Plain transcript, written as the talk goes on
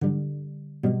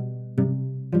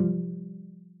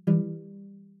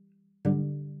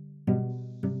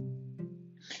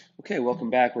Okay, welcome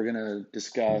back. We're going to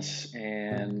discuss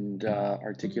and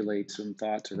articulate some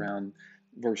thoughts around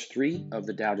verse 3 of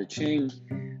the Tao de Ching.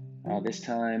 This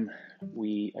time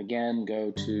we again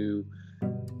go to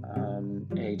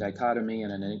a dichotomy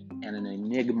and an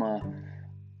enigma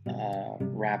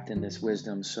wrapped in this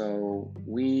wisdom. So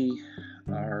we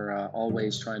are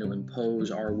always trying to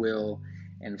impose our will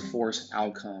and force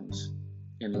outcomes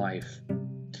in life.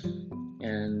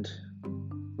 And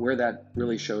where that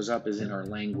really shows up is in our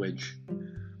language.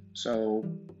 So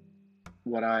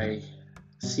what I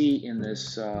see in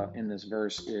this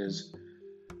verse is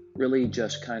really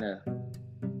just kind of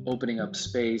opening up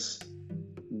space,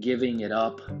 giving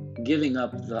up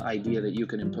the idea that you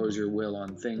can impose your will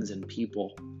on things and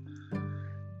people.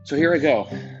 So here I go.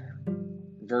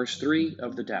 Verse 3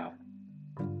 of the Tao.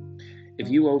 If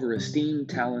you overesteem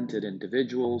talented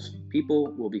individuals,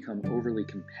 people will become overly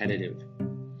competitive.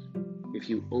 If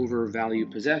you overvalue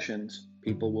possessions,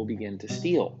 people will begin to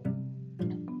steal.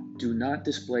 Do not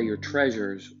display your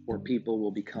treasures, or people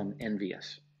will become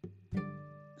envious.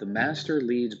 The master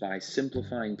leads by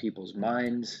simplifying people's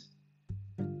minds,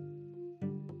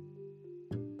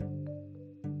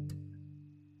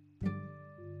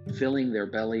 filling their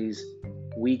bellies,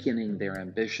 weakening their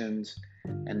ambitions,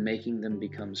 and making them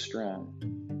become strong.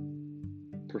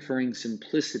 Preferring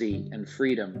simplicity and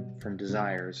freedom from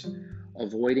desires,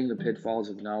 avoiding the pitfalls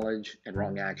of knowledge and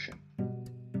wrong action.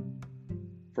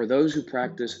 For those who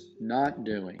practice not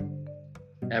doing,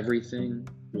 everything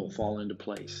will fall into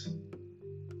place.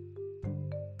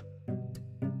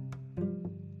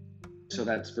 So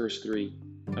that's verse 3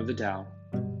 of the Tao.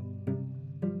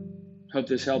 Hope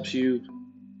this helps you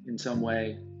in some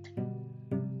way.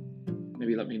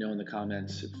 Maybe let me know in the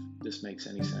comments if this makes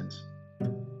any sense.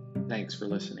 Thanks for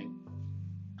listening.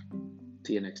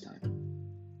 See you next time.